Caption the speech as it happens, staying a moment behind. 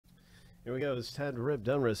Here we go. It's time to rip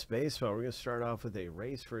Donruss baseball. We're going to start off with a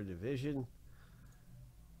race for a division.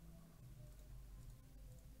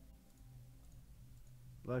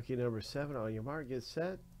 Lucky number 7. On your mark, get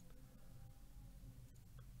set.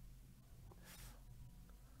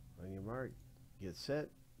 On your mark, get set,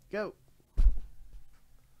 go.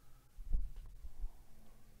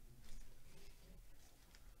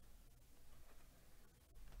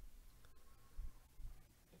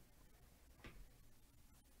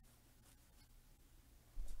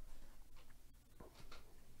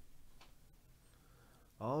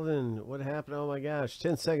 Alden, what happened? Oh my gosh,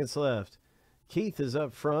 10 seconds left. Keith is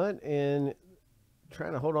up front and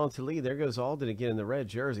trying to hold on to lead. There goes Alden again in the red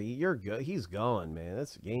jersey. You're good. He's gone, man.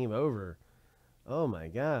 That's game over. Oh my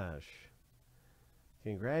gosh.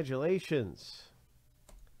 Congratulations.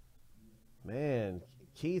 Man,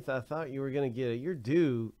 Keith, I thought you were going to get it. You're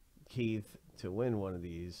due, Keith, to win one of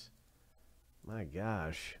these. My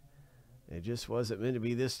gosh. It just wasn't meant to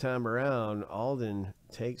be this time around. Alden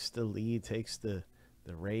takes the lead, takes the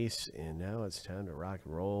race, and now it's time to rock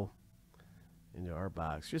and roll into our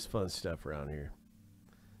box. Just fun stuff around here.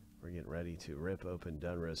 We're getting ready to rip open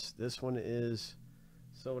Donruss. This one is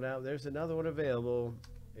sold out. There's another one available,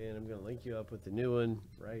 and I'm going to link you up with the new one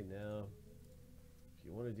right now. If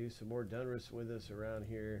you want to do some more Donruss with us around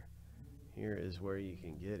here, here is where you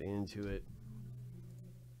can get into it.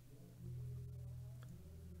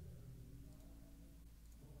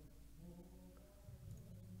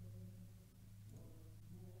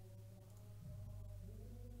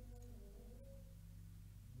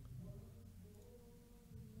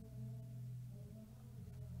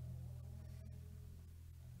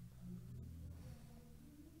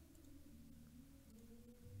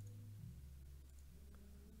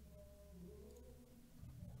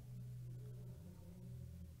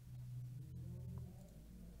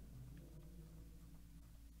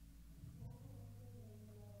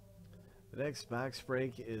 The next box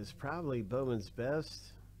break is probably Bowman's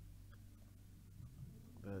Best,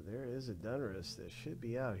 but there is a Donruss that should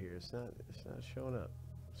be out here. It's not showing up.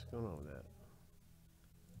 What's going on with that?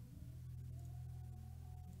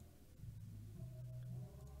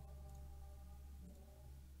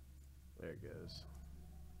 There it goes.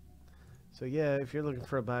 So yeah, if you're looking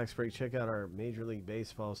for a box break, check out our Major League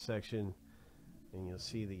Baseball section, and you'll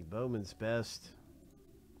see the Bowman's Best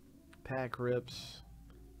pack rips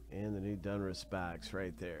and the new Donruss box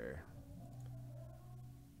right there.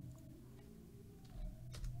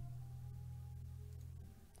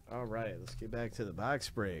 All right, let's get back to the box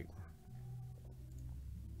break.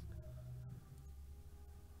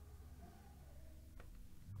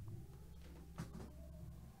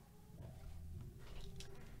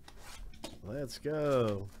 Let's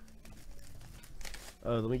go.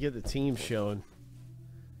 Oh, let me get the team showing.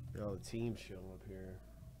 Get all the teams showing up here.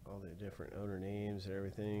 All the different owner names and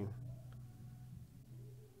everything.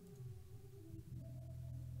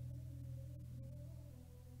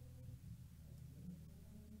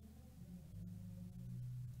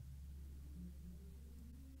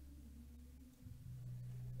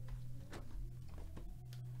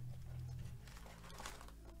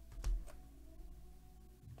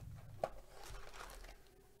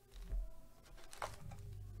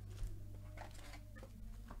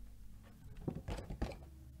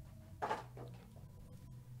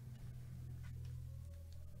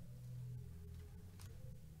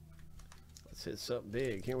 Let's hit something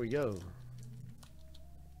big. Here we go.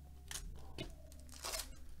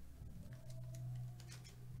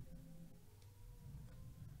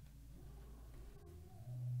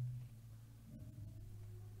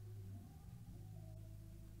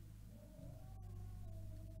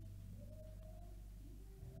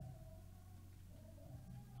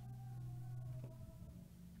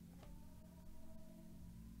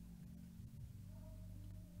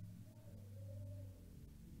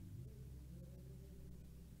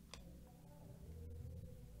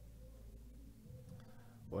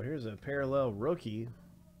 Well, here's a parallel rookie.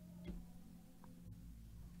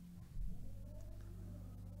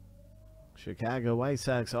 Chicago White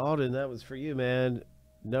Sox. Alden, that was for you, man.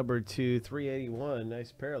 Number 2, 381.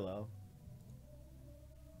 Nice parallel.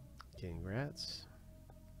 Congrats.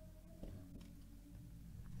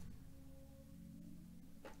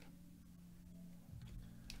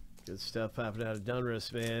 Good stuff popping out of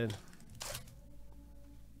Donruss, man.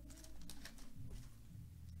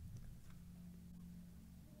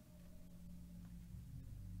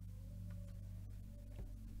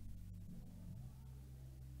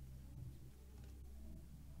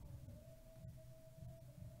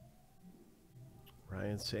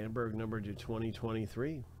 Ryan Sandberg, number to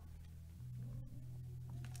 2023.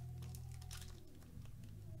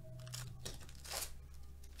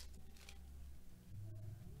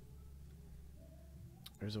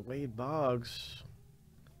 There's a Wade Boggs.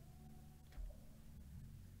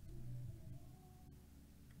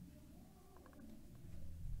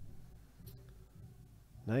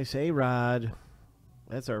 Nice A-Rod.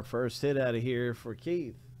 That's our first hit out of here for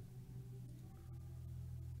Keith.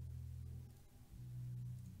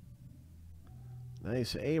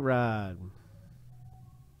 Nice A-Rod.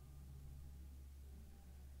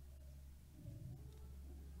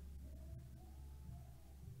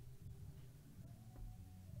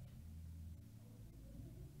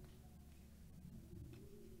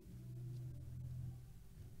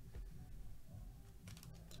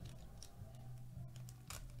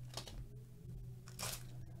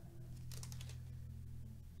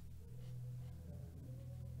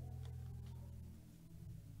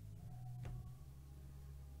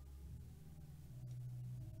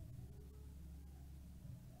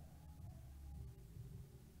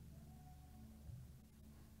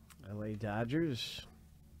 LA Dodgers.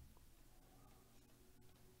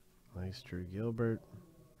 Nice Drew Gilbert.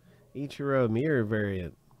 Ichiro mirror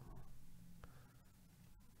variant.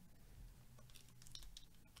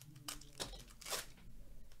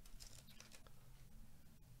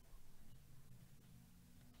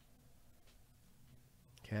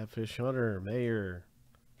 Catfish Hunter, Mayer.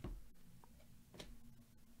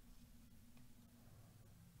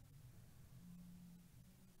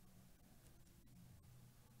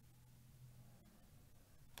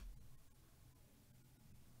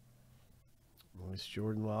 Nice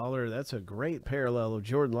Jordan Lawler. That's a great parallel of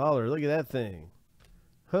Jordan Lawler. Look at that thing.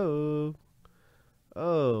 Ho.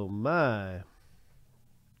 Oh, my.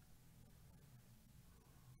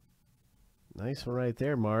 Nice one right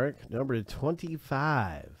there, Mark. Number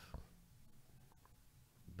 25.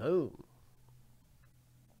 Boom.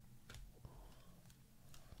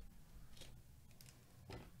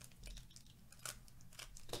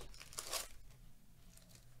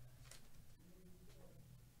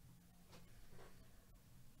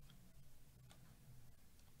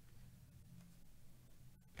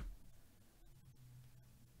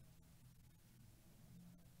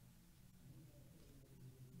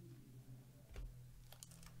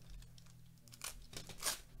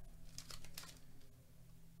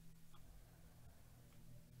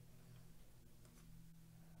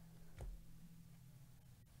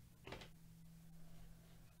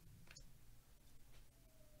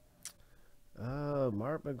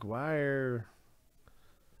 Mark McGuire.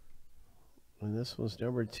 And this was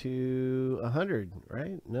number 200,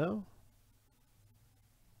 right? No?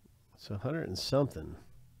 It's 100 and something.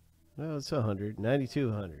 No, it's 100.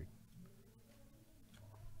 9200.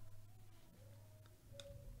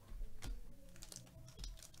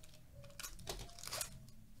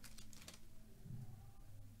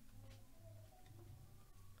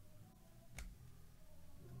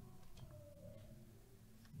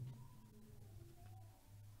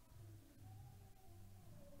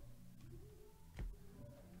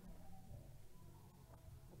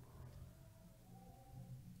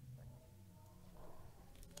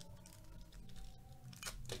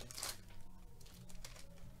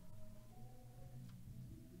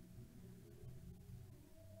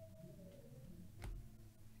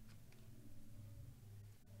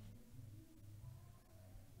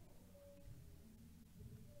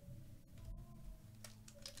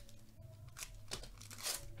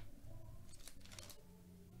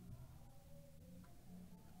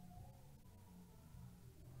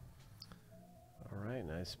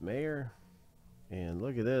 Nice Mayer. And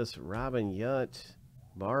look at this. Robin Yount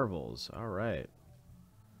Marvels. All right.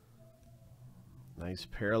 Nice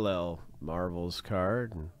parallel Marvels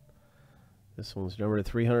card. And this one's number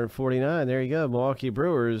 349. There you go. Milwaukee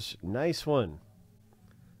Brewers. Nice one.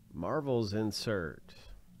 Marvels insert.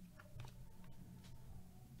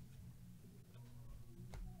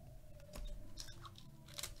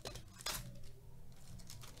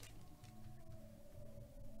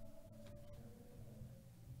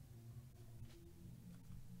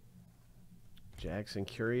 Jackson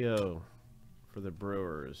Curio for the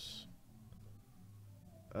Brewers.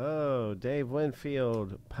 Oh, Dave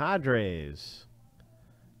Winfield, Padres.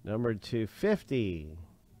 Number 250.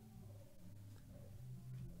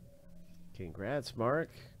 Congrats, Mark.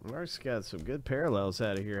 Mark's got some good parallels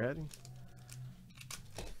out of here, hasn't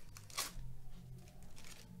he?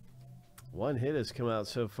 One hit has come out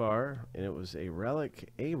so far, and it was a relic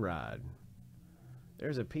A-Rod.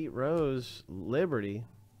 There's a Pete Rose Liberty.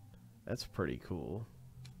 That's pretty cool.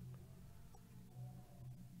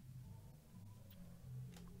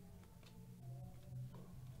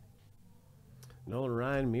 Nolan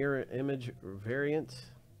Ryan mirror image variant.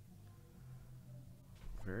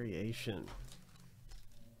 Variation.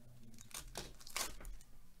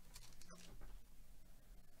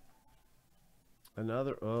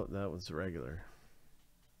 Another, oh, that was regular.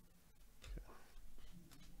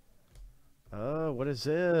 Oh, what is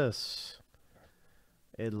this?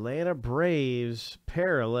 Atlanta Braves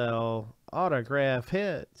parallel autograph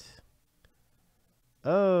hit.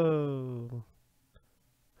 Oh.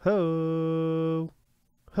 Ho.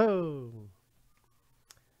 Ho.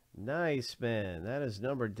 Nice, man. That is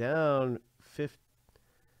numbered down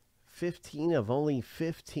 15 of only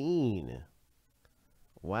 15.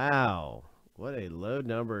 Wow. What a low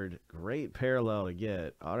numbered, great parallel to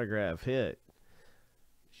get. Autograph hit.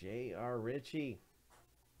 J.R. Ritchie.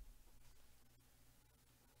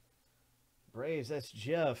 Braves, that's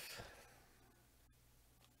Jeff.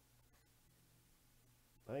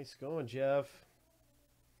 Nice going, Jeff.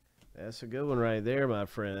 That's a good one right there, my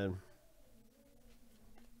friend.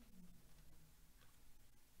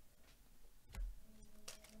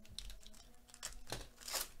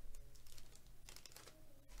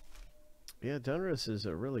 Yeah, Donruss is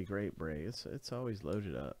a really great break. It's always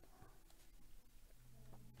loaded up.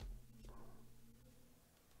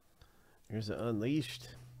 Here's the Unleashed.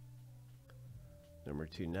 Number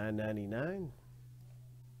 2/999.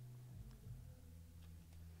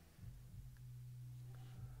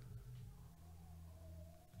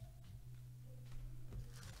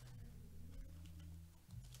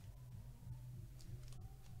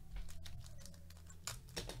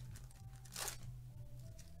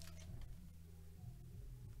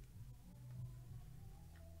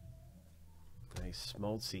 Nice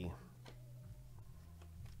Smoltzy.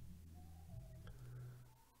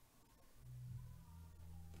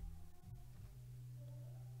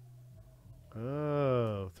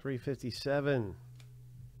 Oh, 357.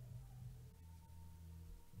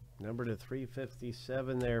 Number to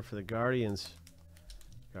 357 there for the Guardians.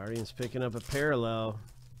 Guardians picking up a parallel.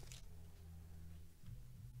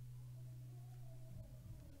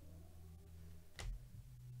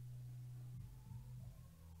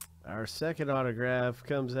 Our second autograph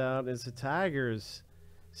comes out. It's the Tigers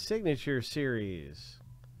Signature Series.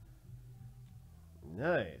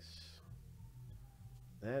 Nice.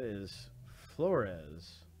 That is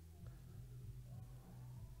Flores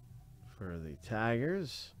for the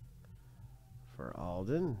Tigers. For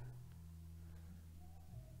Alden.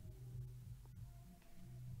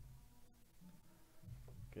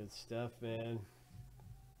 Good stuff, man.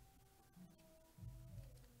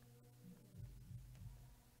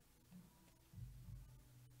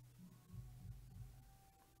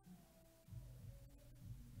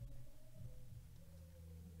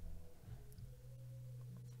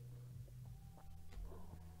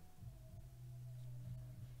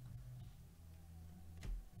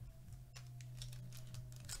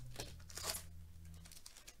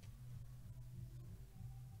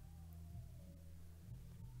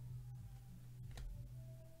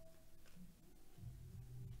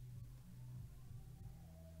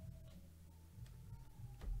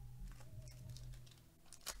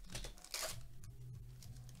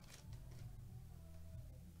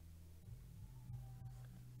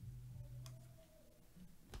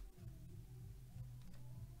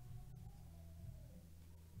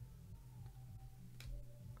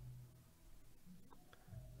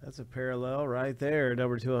 That's a parallel right there.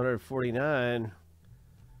 Number 249.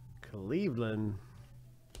 Cleveland.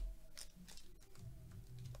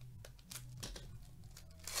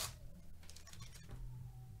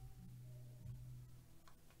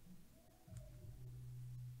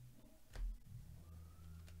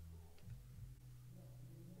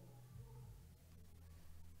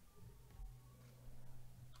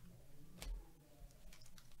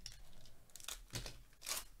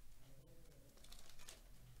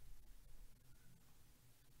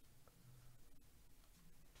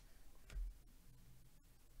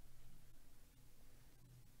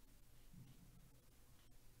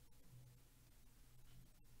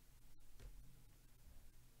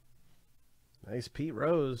 Nice Pete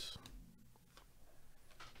Rose.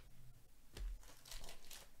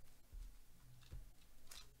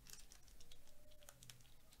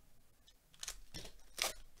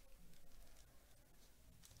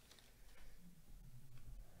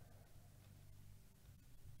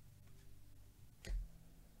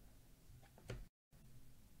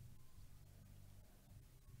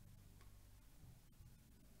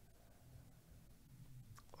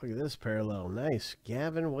 Look at this parallel. Nice.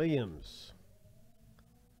 Gavin Williams.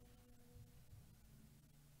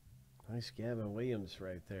 Nice Gavin Williams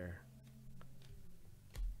right there.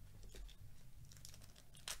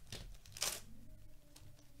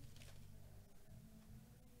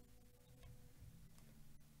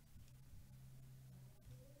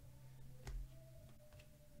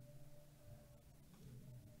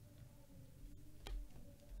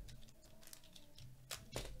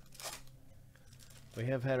 We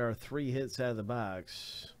have had our 3 hits out of the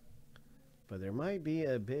box, but there might be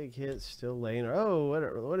a big hit still laying. Oh,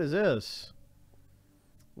 what is this?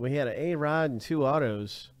 We had an A-Rod and 2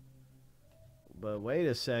 autos. But wait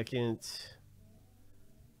a second.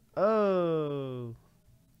 Oh,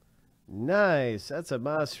 nice. That's a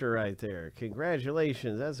monster right there.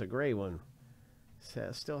 Congratulations. That's a great one.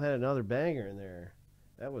 Still had another banger in there.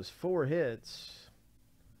 That was 4 hits.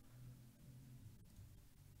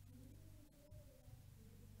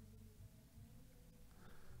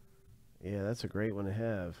 Yeah, that's a great one to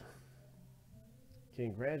have.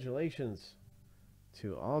 Congratulations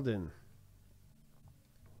to Alden.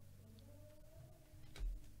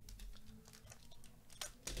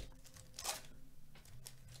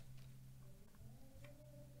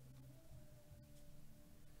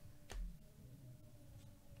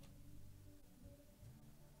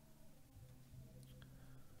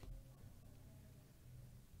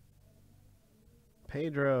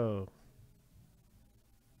 Pedro.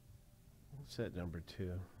 Set number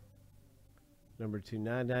 2. Number 2,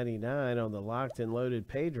 $9.99 on the locked and loaded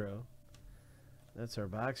Pedro. That's our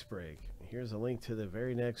box break. Here's a link to the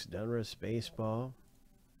very next Donruss baseball.